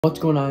What's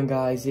going on,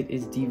 guys? It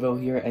is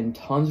Deevo here, and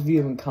tons of you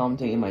have been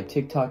commenting in my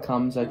TikTok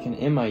comment section,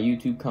 in my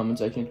YouTube comment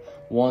section,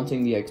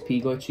 wanting the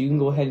XP glitch. So you can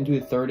go ahead and do a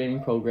third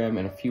inning program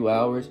in a few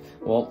hours.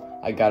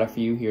 Well, I got it for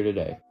you here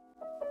today.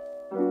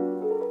 I'm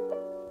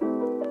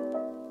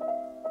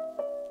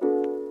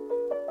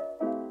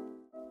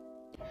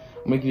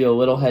gonna give you a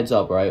little heads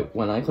up, right?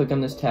 When I click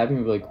on this tab,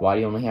 you'll be like, why do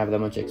you only have that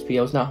much XP?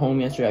 I was not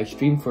home yesterday. I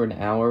streamed for an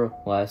hour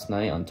last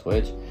night on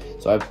Twitch,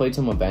 so I played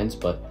some events,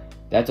 but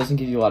that doesn't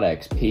give you a lot of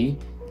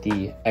XP.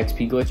 The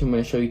XP glitch I'm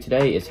going to show you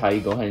today is how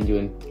you go ahead and do it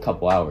in a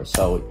couple hours.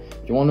 So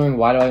if you're wondering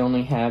why do I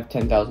only have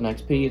 10,000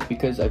 XP, it's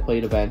because I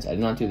played events. I did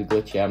not do the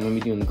glitch yet. I'm going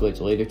to be doing the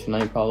glitch later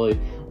tonight probably,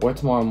 or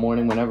tomorrow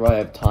morning, whenever I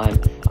have time.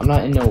 I'm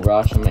not in no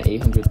rush. I'm at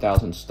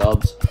 800,000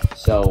 stubs.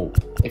 So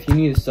if you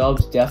need the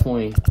subs,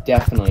 definitely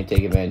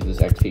take advantage of this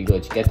XP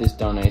glitch. Get this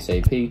done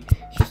ASAP.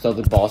 Just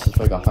other bosses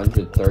for like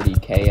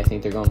 130k, I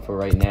think they're going for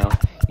right now.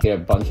 You get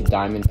a bunch of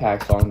diamond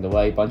packs along the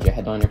way, a bunch of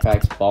headliner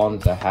packs, ball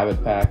is a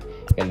habit pack.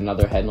 Get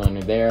another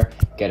headliner there,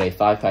 get a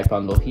 5-pack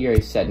bundle here,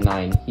 a set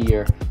 9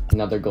 here,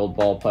 another gold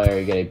ball player,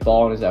 you get a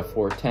ball and is at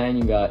 410,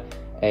 you got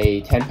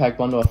a 10-pack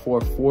bundle at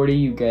 440,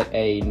 you get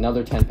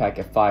another 10-pack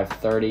at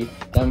 530,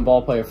 then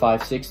ball player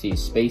 560,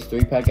 space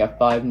 3-pack at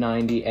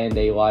 590, and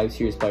a live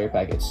series player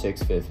pack at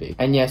 650.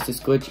 And yes,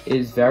 this glitch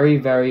is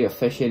very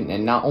efficient,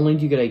 and not only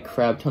do you get a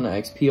crap ton of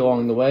XP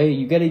along the way,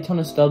 you get a ton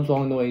of stubs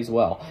along the way as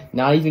well.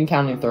 Not even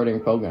counting third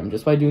inning program,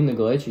 just by doing the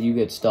glitch, you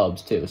get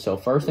stubs too. So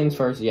first things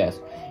first, yes,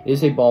 it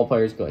is a ball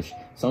player's glitch.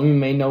 Some of you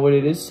may know what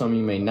it is, some of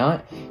you may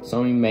not.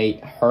 Some of you may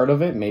heard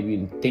of it, maybe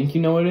you think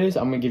you know what it is.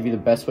 I'm going to give you the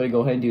best way to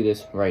go ahead and do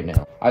this right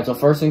now. Alright, so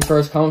first things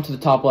first, come up to the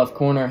top left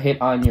corner,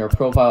 hit on your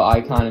profile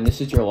icon, and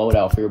this is your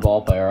loadout for your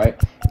ball player,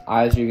 right?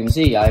 As you can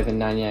see, I have a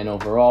 99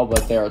 overall,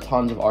 but there are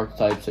tons of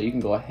archetypes, so you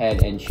can go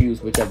ahead and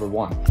choose whichever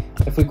one.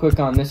 If we click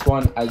on this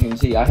one, as you can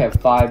see, I have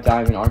 5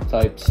 diamond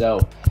archetypes, so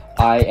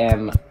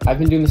I've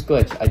been doing this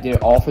glitch. I did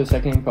it all for the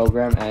second inning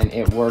program, and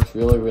it works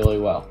really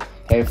well.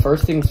 Okay,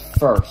 first things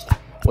first.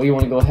 What you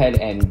want to go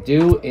ahead and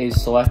do is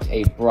select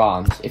a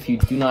bronze if you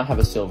do not have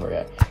a silver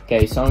yet.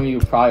 Okay, some of you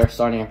probably are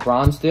starting at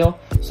bronze still,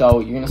 so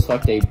you're going to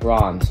select a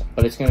bronze,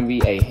 but it's going to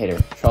be a hitter.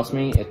 Trust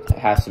me, it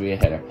has to be a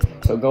hitter.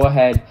 So go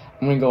ahead,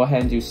 I'm going to go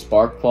ahead and do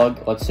spark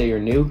plug. Let's say you're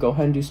new, go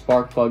ahead and do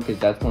spark plug because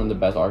that's one of the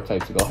best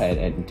archetypes to go ahead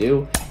and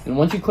do. And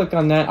once you click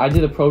on that, I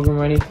did the program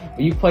already, but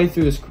you don't play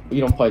through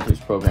this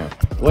program.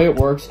 The way it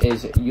works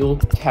is you'll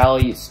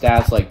tally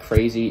stats like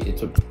crazy.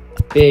 It's a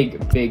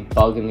big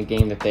bug in the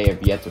game that they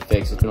have yet to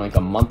fix. It's been like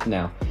a month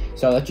now,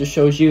 so that just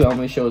shows you,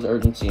 only shows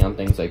urgency on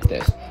things like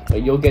this.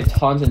 But you'll get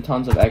tons and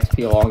tons of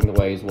XP along the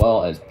way, as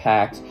well as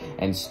packs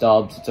and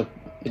stubs.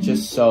 It's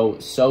just so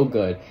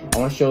good. I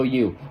want to show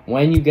you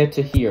when you get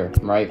to here,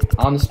 right,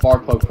 on the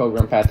spark plug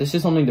program path. This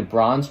is only the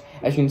bronze.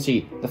 As you can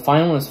see, the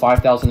final one is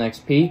 5,000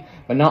 XP,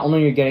 but not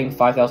only are you getting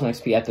 5,000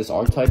 XP at this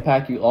archetype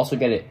pack, you also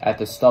get it at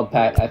the stub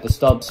pack, at the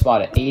stub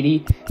spot at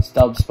 80,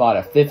 stub spot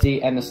at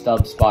 50, and the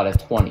stub spot at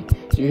 20.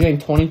 So you're getting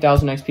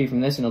 20,000 XP from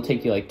this, and it'll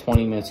take you like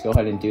 20 minutes to go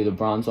ahead and do the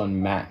bronze one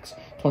max.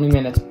 20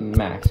 minutes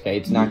max, okay?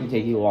 It's not going to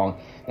take you long.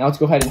 Now let's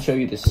go ahead and show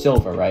you the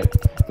silver, right?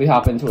 If we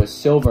hop into a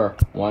silver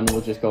one,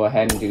 we'll just go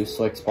ahead and do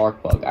Slick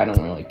Spark Plug. I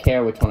don't really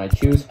care which one I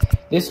choose.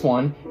 This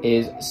one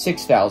is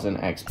 6,000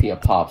 XP a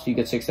pop. So you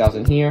get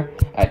 6,000 here,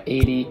 at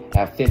 80,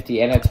 at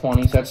 50, and at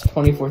 20. So that's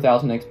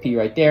 24,000 XP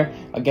right there.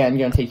 Again,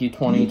 going to take you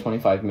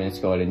 20-25 minutes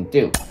to go ahead and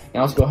do.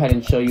 Now let's go ahead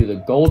and show you the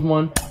gold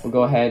one. We'll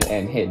go ahead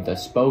and hit the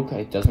spoke.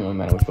 It doesn't really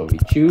matter which one we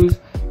choose.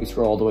 We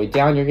scroll all the way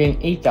down. You're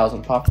getting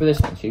 8,000 pop for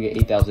this one. So you get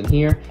 8,000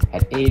 here,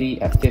 at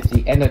 80, at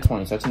 50, and at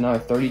 20. So that's another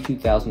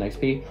 32,000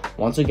 XP.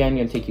 Once again,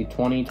 going to take you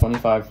 20,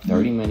 25,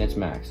 30 minutes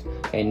max.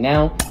 Okay,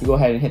 now you go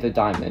ahead and hit the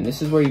diamond. And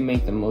this is where you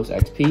make the most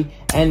XP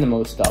and the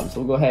most stubs. So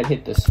we'll go ahead and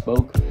hit the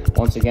spoke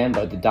once again.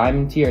 But the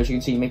diamond tier, as you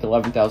can see, you make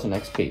 11,000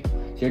 XP.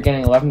 So you're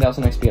getting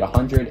 11,000 XP at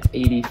 100,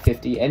 80,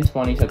 50, and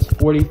 20. So that's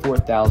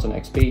 44,000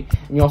 XP.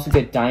 And you also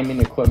get diamond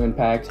equipment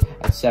packs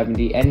at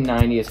 70 and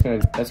 90.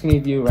 That's gonna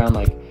give you around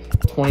like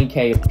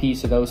 20k a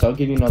piece of those. So I'll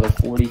give you another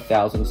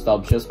 40,000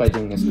 stubs just by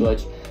doing this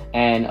glitch.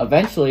 And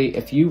eventually,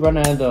 if you run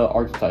out of the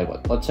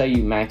archetype, let's say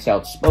you max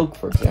out spoke,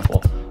 for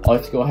example, all you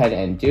have to go ahead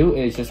and do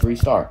is just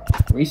restart,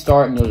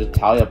 and you'll just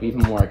tally up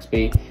even more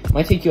XP. It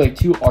might take you like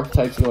 2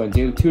 archetypes to go and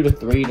do, 2 to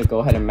 3 to go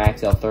ahead and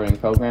max out third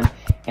inning program,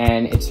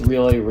 and it's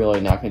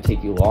really not going to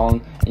take you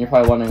long. And you're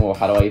probably wondering, well,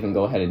 how do I even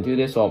go ahead and do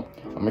this? Well,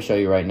 I'm going to show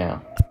you right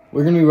now.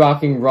 We're going to be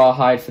rocking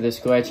Rawhide for this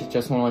glitch.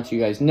 Just want to let you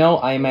guys know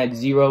I am at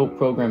 0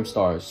 program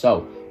stars,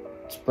 so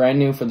it's brand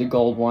new for the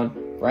gold one.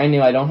 Brand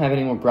new. I don't have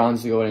any more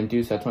bronze to go ahead and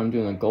do, so that's why I'm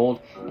doing the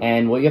gold.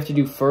 And what you have to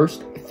do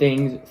first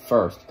things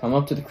first, come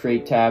up to the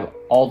create tab,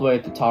 all the way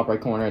at the top right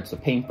corner, it's the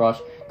paintbrush.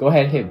 Go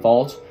ahead and hit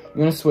vault. You're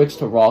going to switch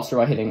to roster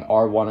by hitting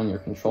R1 on your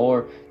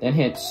controller, then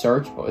hit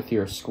search with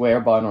your square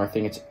button, or I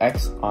think it's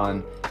X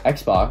on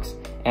Xbox,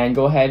 and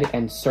go ahead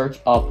and search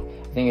up,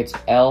 I think it's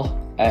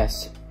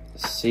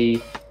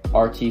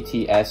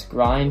LSCRTTS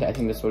grind. I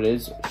think that's what it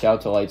is. Shout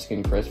out to Light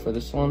Skin Chris for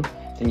this one.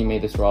 I think he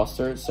made this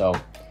roster, so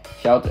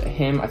shout out to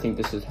him. I think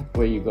this is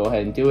where you go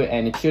ahead and do it,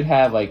 and it should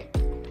have like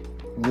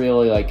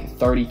really like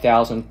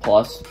 30,000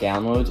 plus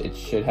downloads. It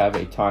should have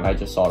a ton. I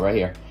just saw it right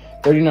here.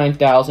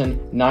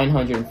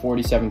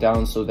 39,947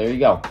 downloads. So there you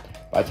go.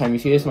 By the time you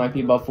see this, it might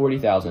be about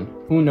 40,000.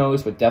 Who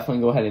knows? But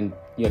definitely go ahead and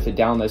you have to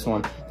download this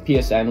one.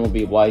 PSN will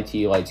be YT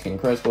Light Skin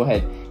Chris. Go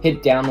ahead,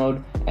 hit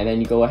download, and then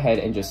you go ahead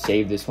and just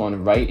save this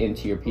one right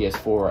into your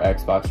PS4 or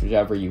Xbox,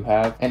 whichever you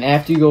have. And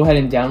after you go ahead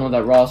and download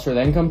that roster,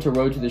 then come to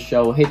Road to the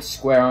Show, hit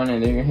square on,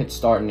 and then you're gonna hit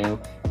start new.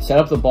 Set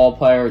up the ball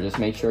player, just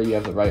make sure you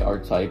have the right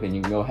art type, and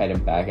you can go ahead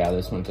and back out of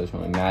this one. It doesn't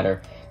really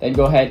matter. Then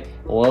go ahead,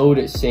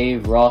 load,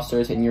 save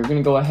rosters, and you're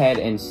gonna go ahead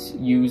and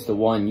use the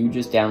one you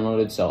just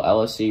downloaded. So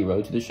LSC,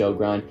 Road to the Show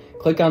grind.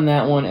 Click on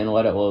that one and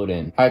let it load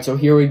in. All right, so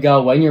here we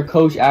go. When your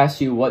coach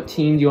asks you what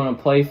team do you want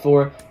to play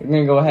for, you're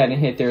gonna go ahead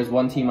and hit. There's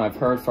one team I've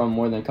heard from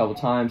more than a couple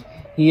times.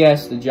 He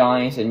asks the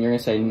Giants, and you're gonna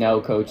say no,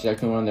 coach. It's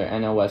actually one of their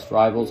NL West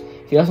rivals.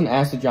 If he doesn't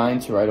ask the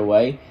Giants right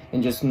away,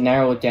 then just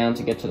narrow it down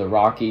to get to the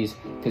Rockies,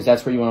 because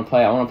that's where you want to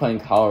play. I want to play in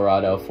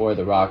Colorado for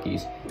the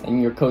Rockies,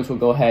 and your coach will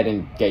go ahead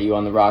and get you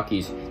on the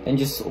Rockies. Then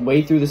just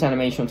wait through this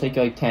animation. It'll take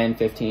you like 10,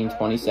 15,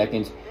 20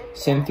 seconds.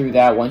 Sim through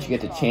that. Once you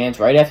get the chance,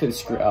 right after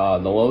the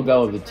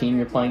logo of the team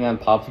you're playing on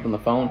pops up on the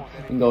phone,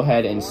 you can go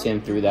ahead and sim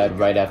through that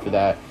right after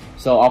that.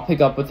 So I'll pick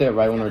up with it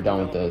right when we're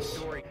done with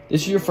this.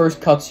 This is your first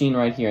cutscene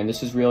right here, and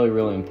this is really,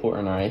 really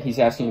important, alright? He's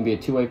asking you to be a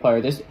two-way player.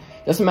 This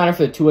doesn't matter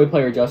for the two-way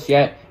player just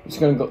yet. I'm just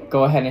going to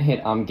go ahead and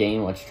hit I'm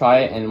game. Let's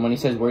try it. And when he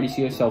says, where do you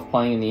see yourself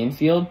playing in the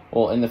infield?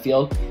 Well, in the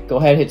field, go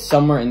ahead, hit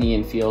somewhere in the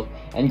infield,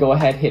 and go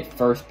ahead, hit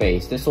first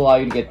base. This will allow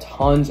you to get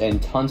tons and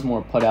tons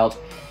more putouts.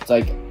 It's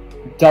like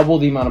double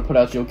the amount of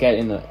putouts you'll get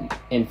in the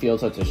infield,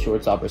 such as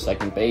shortstop or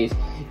second base.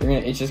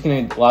 It's just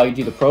going to allow you to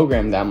do the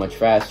program that much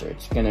faster.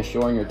 It's going to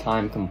shorten your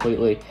time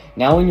completely.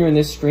 Now when you're in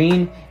this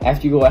screen,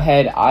 after you go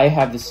ahead, I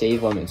have the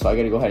save limit, so I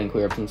got to go ahead and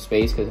clear up some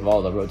space because of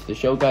all the Road to the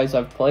Show guys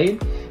I've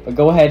played. But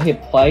go ahead,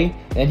 hit play,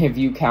 then hit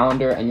view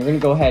calendar, and you're going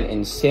to go ahead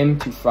and sim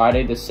to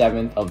Friday the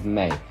 7th of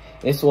May.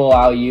 This will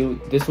allow you,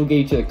 this will get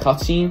you to the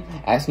cutscene,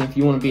 asking if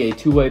you want to be a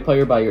two-way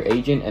player by your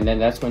agent, and then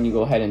that's when you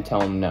go ahead and tell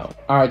them no.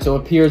 Alright, so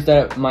it appears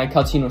that my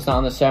cutscene was not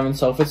on the 7th,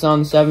 so if it's not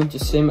on the 7th,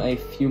 just sim a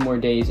few more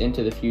days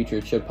into the future.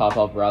 It should pop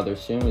up rather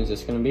soon. Is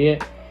this going to be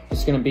it? Is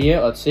this going to be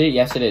it? Let's see.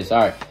 Yes, it is.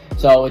 Alright,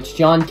 so it's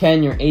John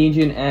Ken, your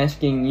agent,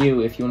 asking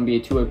you if you want to be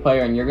a two-way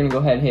player, and you're going to go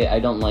ahead and hit I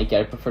don't like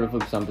it. I prefer to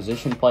focus on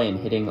position play and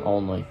hitting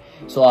only.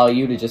 So allow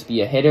you to just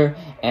be a hitter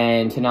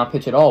and to not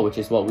pitch at all, which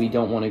is what we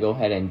don't want to go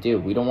ahead and do.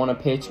 We don't want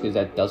to pitch because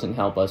that doesn't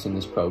help us in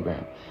this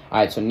program.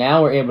 Alright, so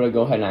now we're able to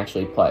go ahead and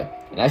actually play.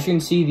 And as you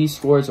can see, these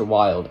scores are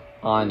wild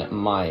on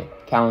my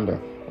calendar.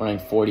 Running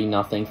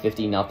 40-0,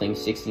 50-0,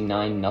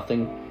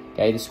 69-0.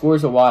 Okay, the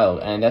scores are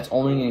wild, and that's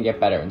only going to get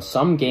better. In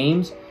some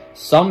games,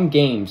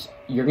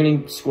 you're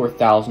going to score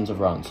thousands of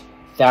runs.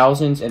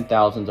 Thousands and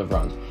thousands of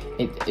runs.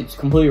 It's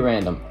completely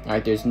random.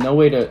 Alright, there's no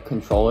way to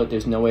control it.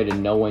 There's no way to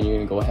know when you're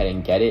going to go ahead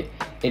and get it.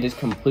 It is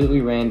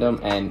completely random,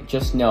 and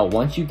just know,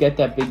 once you get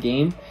that big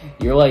game,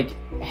 you're like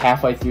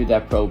halfway through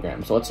that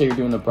program. So let's say you're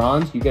doing the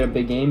bronze, you get a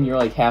big game, you're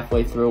like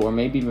halfway through, or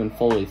maybe even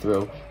fully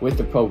through with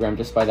the program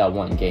just by that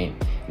one game.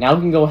 Now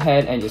we can go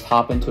ahead and just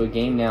hop into a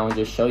game now and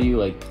just show you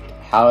like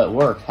how it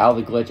works, how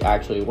the glitch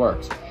actually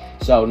works.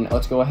 So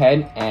let's go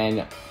ahead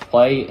and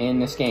play in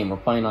this game. We're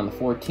playing on the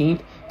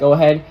 14th. Go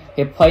ahead,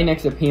 hit play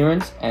next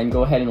appearance, and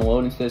go ahead and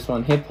load into this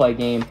one. Hit play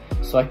game,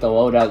 select the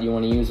loadout you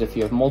want to use. If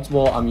you have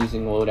multiple, I'm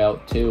using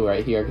loadout 2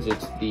 right here because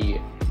it's the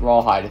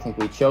rawhide I think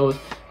we chose.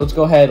 Let's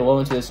go ahead and load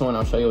into this one.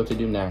 I'll show you what to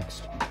do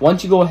next.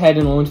 Once you go ahead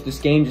and load into this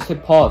game, just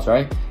hit pause,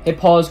 right? Hit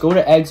pause, go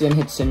to exit, and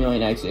hit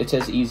simulate exit. It's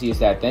as easy as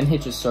that. Then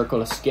hit just circle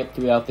to skip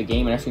throughout the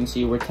game, and as you can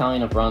see, we're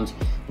tallying up runs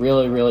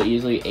really, really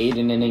easily. 8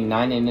 an inning,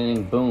 9 an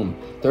inning, boom.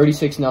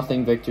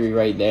 36-0 victory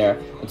right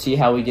there. Let's see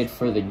how we did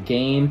for the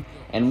game.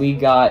 And we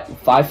got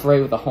 5 for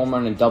 8 with a home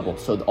run and double.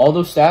 So all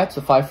those stats,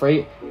 the 5 for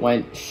 8,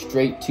 went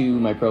straight to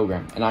my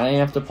program, and I didn't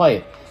have to play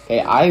it. Okay,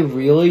 I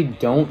really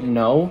don't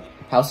know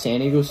how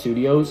San Diego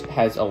Studios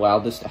has allowed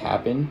this to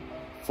happen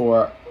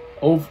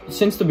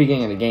since the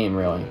beginning of the game,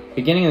 really.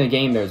 Beginning of the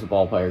game, there's a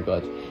ball player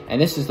glitch, and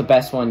this is the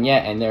best one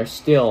yet, and they're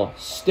still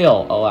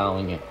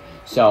allowing it.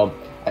 So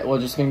we're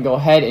just gonna go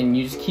ahead and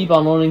you just keep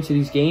on loading to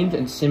these games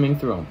and simming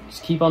through them.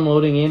 Just keep on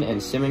loading in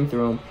and simming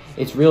through them.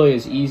 It's really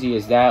as easy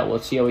as that.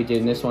 Let's see how we did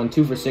in this one.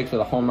 2 for 6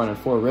 with a home run and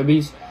 4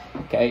 ribbies.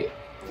 Okay,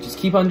 just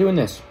keep on doing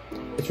this.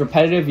 It's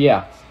repetitive,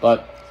 yeah,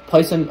 but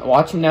watch some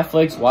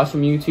Netflix, watch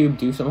some YouTube,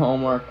 do some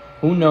homework.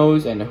 Who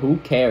knows and who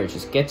cares?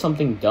 Just get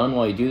something done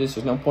while you do this.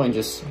 There's no point in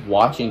just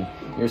watching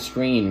your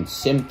screen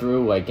sim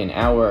through like an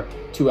hour,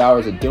 2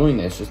 hours of doing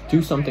this. Just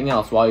do something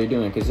else while you're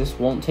doing it, because this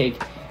won't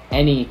take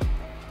any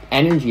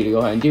energy to go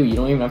ahead and do. You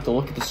don't even have to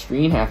look at the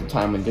screen half the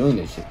time when doing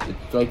this.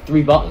 It's like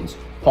 3 buttons.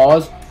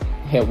 Pause,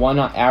 hit 1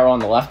 arrow on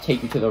the left,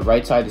 take you to the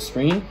right side of the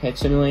screen, hit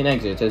simulate and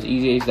exit. It's as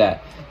easy as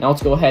that. Now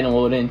let's go ahead and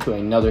load into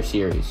another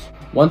series.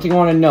 One thing I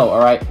want to know,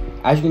 alright,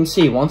 as you can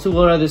see, once you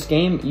load out of this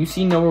game, you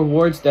see no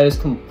rewards. That is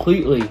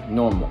completely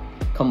normal.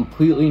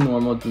 Completely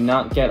normal. Do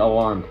not get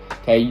alarmed.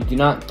 Okay, you do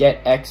not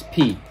get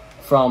XP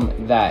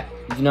from that.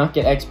 You do not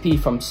get XP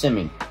from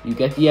simming. You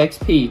get the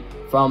XP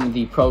from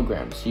the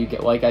programs. So you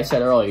get, like I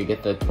said earlier, you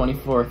get the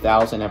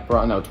 24,000 at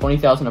bronze, no,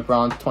 20,000 at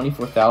bronze,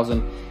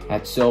 24,000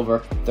 at silver,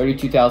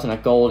 32,000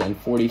 at gold, and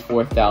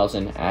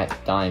 44,000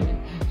 at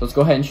diamond. So let's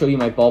go ahead and show you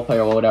my ball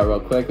player loadout real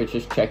quick. Let's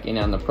just check in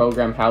on the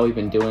program, how we've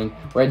been doing.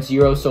 We're at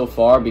 0 so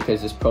far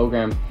because this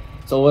program,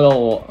 it's a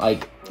little,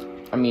 like,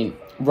 I mean,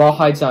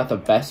 Rawhide's not the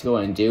best to go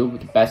and do,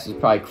 but the best is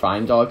probably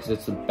Crime Dog because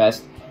it's the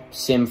best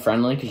sim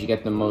friendly because you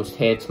get the most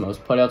hits,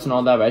 most putouts, and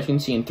all that. But as you can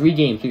see, in 3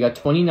 games, we got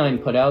 29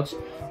 putouts.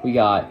 We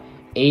got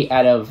 8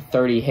 out of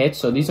 30 hits,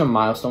 so these are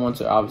milestone ones,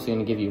 so obviously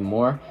going to give you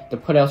more. The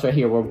putouts right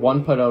here, we're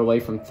 1 putout away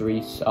from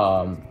 3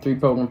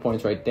 program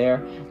points right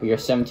there. We are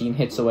 17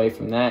 hits away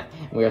from that,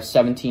 and we are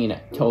 17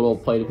 total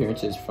plate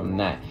appearances from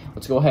that.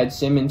 Let's go ahead,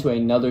 sim into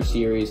another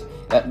series.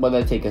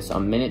 That'll take us a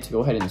minute to go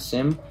ahead and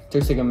sim. It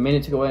took us like a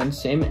minute to go ahead and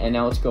sim, and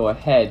now let's go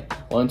ahead,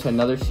 into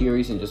another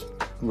series and just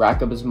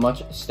rack up as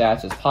much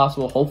stats as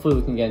possible. Hopefully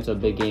we can get into a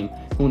big game.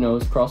 Who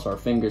knows? Cross our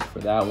fingers for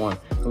that one.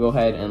 We'll go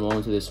ahead and load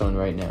into this one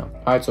right now.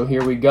 Alright, so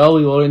here we go.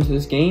 We load into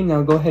this game.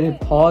 Now go ahead and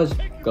pause.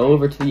 Go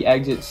over to the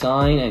exit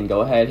sign and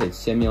go ahead, hit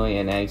simulate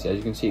and exit. As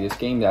you can see, this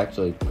game's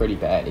actually pretty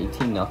bad.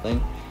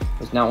 18-0.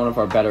 It's not one of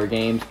our better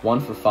games.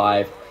 1 for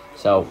 5.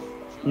 So,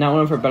 not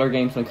one of our better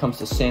games when it comes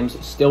to sims.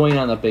 Still waiting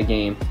on the big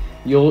game.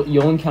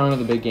 You'll encounter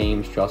the big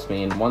games, trust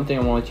me. And one thing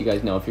I want to let you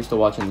guys know, if you're still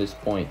watching this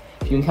point,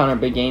 if you encounter a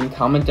big game,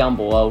 comment down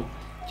below.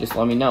 Just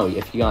let me know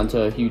if you got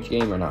into a huge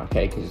game or not,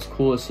 okay? Because it's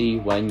cool to see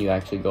when you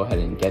actually go ahead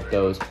and get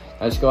those.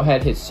 Now just go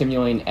ahead, hit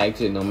simulate and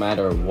exit no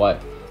matter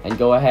what. And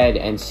go ahead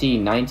and see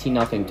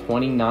 19-0,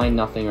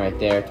 29-0 right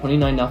there.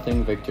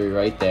 29-0 victory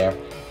right there.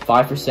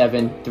 5 for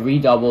 7, 3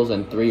 doubles,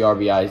 and 3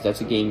 RBIs.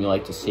 That's a game you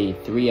like to see.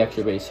 3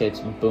 extra base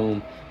hits,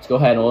 boom. Let's go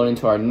ahead and load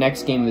into our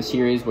next game of the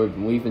series.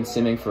 We've been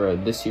simming for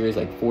this series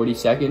like 40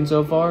 seconds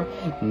so far.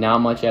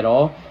 Not much at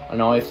all.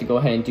 And all we have to go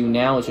ahead and do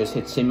now is just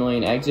hit simulate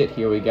and exit.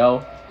 Here we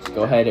go. Let's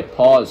go ahead and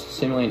pause,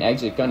 simulate and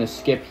exit. Gonna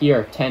skip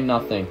here.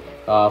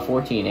 10-0,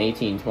 14,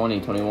 18,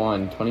 20,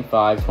 21,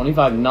 25,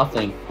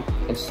 25-0.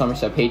 It's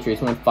Somerset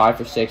Patriots. Went 5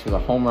 for 6 with a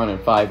home run and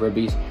 5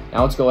 ribbies.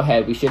 Now let's go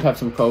ahead. We should have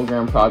some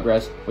program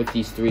progress with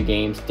these 3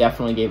 games.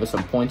 Definitely gave us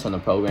some points on the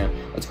program.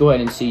 Let's go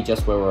ahead and see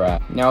just where we're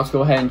at. Now let's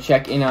go ahead and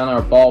check in on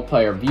our ball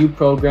player view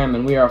program,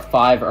 and we are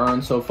 5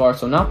 earned so far.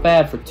 So not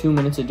bad for 2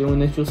 minutes of doing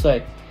this, you'll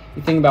say.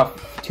 You think about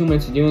 2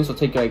 minutes of doing this, it'll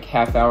take you like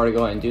half hour to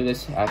go ahead and do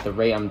this at the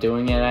rate I'm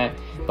doing it at.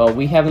 But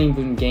we haven't even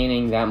been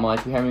gaining that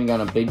much. We haven't even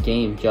gotten a big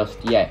game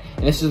just yet.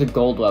 And this is the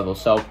gold level,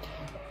 so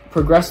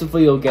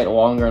progressively it'll get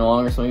longer and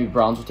longer. So maybe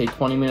bronze will take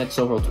 20 minutes,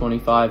 silver will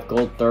 25,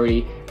 gold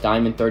 30,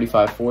 diamond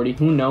 35, 40.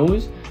 Who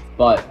knows?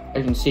 But as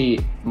you can see,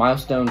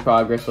 milestone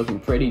progress looking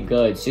pretty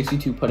good.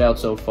 62 put out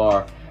so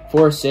far.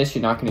 4 assists,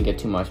 you're not going to get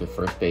too much with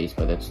first base,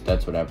 but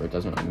that's whatever. It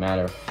doesn't really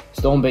matter.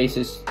 Stolen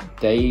bases,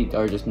 they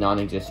are just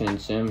non-existent in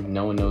sim.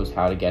 No one knows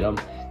how to get them.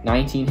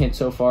 19 hits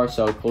so far,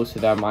 so close to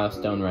that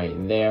milestone right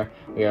there.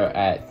 We are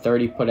at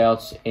 30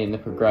 putouts in the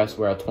progress.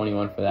 We're at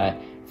 21 for that.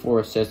 4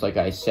 assists, like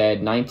I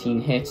said.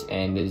 19 hits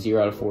and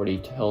 0 out of 40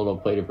 total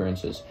plate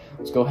appearances.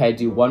 Let's go ahead,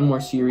 do one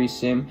more series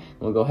sim.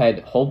 We'll go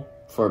ahead, hope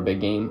for a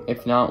big game.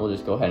 If not, we'll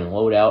just go ahead and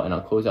load out, and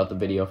I'll close out the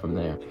video from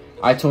there.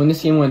 Alright, so in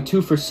this game, we went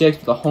 2 for 6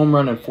 with a home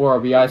run and 4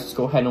 RBIs. Let's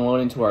go ahead and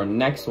load into our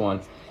next one.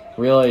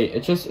 Really,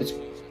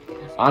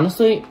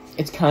 honestly,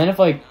 it's kind of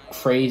like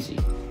crazy.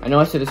 I know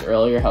I said this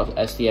earlier, how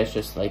SDS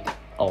just like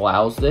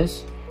allows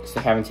this because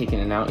they haven't taken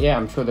it out yet.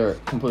 I'm sure they're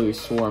completely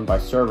swarmed by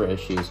server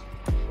issues.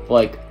 But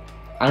like,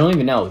 I don't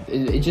even know.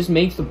 It just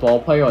makes the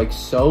ball player like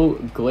so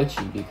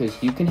glitchy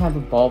because you can have a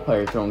ball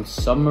player throwing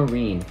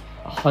submarine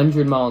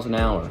 100 miles an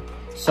hour.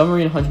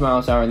 Submarine 100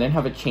 miles an hour, and then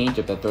have a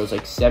changeup that throws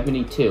like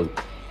 72.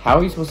 How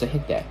are you supposed to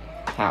hit that?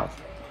 How?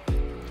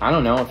 I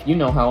don't know. If you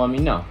know how, let me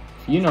know.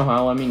 If you know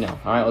how, let me know.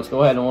 Alright, let's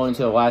go ahead and load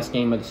into the last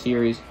game of the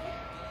series.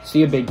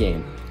 See a big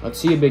game. Let's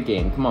see a big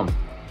game. Come on.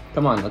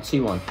 Come on, let's see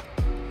one.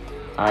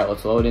 Alright,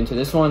 let's load into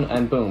this one,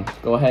 and boom.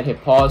 Go ahead,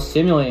 hit pause,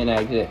 simulate and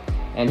exit.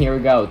 And here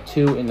we go.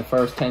 2 in the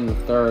first, 10 in the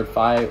third,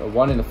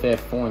 1 in the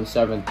fifth, 4 in the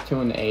seventh,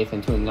 2 in the eighth,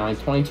 and 2 in the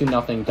ninth.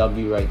 22-0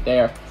 W right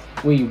there.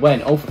 We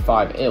went 0 for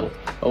 5, ill.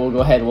 But we'll go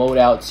ahead and load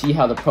out, see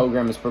how the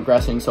program is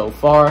progressing so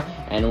far,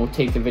 and we'll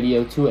take the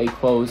video to a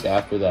close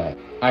after that.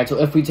 Alright, so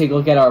if we take a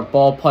look at our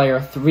ball player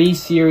 3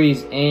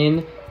 series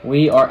in,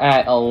 we are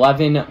at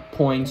 11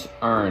 points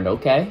earned,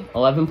 okay?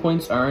 11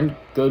 points earned.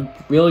 Good,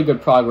 really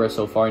good progress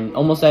so far. And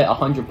almost at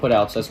 100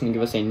 putouts, so that's going to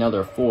give us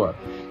another 4.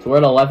 So we're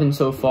at 11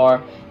 so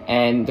far.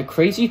 And the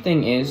crazy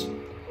thing is,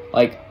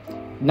 like,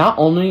 not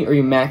only are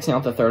you maxing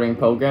out the 30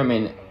 program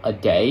in a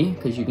day,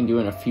 because you can do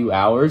it in a few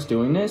hours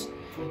doing this,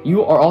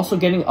 you are also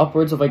getting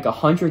upwards of like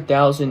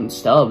 100,000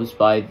 stubs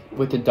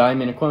with the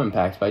diamond equipment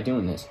packs by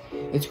doing this.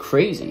 It's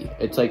crazy.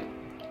 It's like,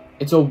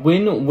 it's a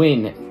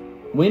win-win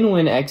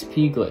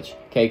XP glitch.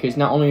 okay? Because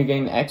not only are you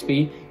getting the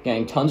XP, you're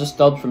getting tons of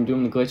stubs from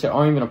doing the glitch that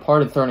aren't even a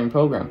part of the 30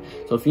 program.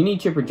 So if you need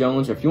Chipper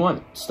Jones, or if you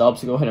want stubs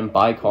to go ahead and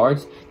buy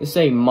cards, this is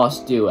a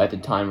must-do at the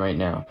time right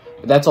now.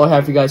 But that's all I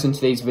have for you guys in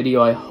today's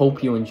video. I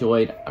hope you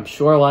enjoyed. I'm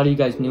sure a lot of you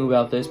guys knew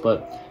about this,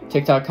 but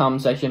TikTok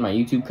comment section, my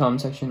YouTube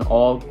comment section,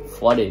 all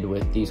flooded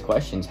with these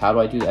questions. How do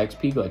I do the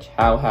XP glitch?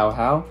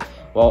 How?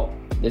 Well,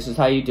 this is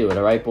how you do it,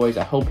 alright, boys?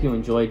 I hope you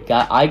enjoyed.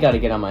 I gotta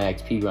get on my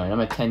XP grind.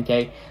 I'm at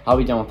 10K. I'll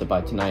be done with it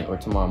by tonight or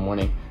tomorrow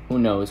morning. Who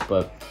knows,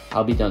 but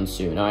I'll be done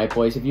soon. Alright,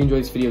 boys, if you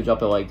enjoyed this video,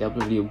 drop a like. That helps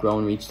the video grow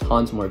and reach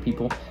tons more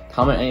people.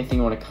 Comment anything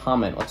you want to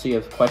comment. Let's see if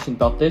you have questions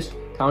about this.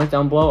 Comment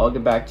down below. I'll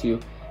get back to you.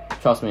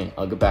 Trust me,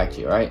 I'll get back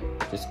to you, alright?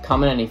 Just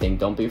comment anything.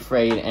 Don't be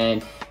afraid.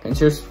 And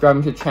consider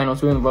subscribing to the channel.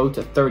 So we're on the road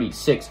to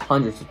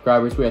 3,600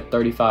 subscribers. We're at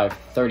 35,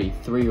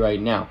 33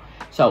 right now.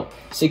 So,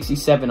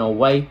 67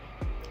 away.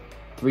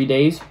 3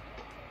 days.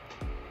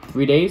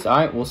 3 days?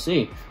 Alright, we'll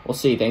see. We'll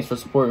see. Thanks for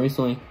supporting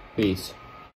recently. Peace.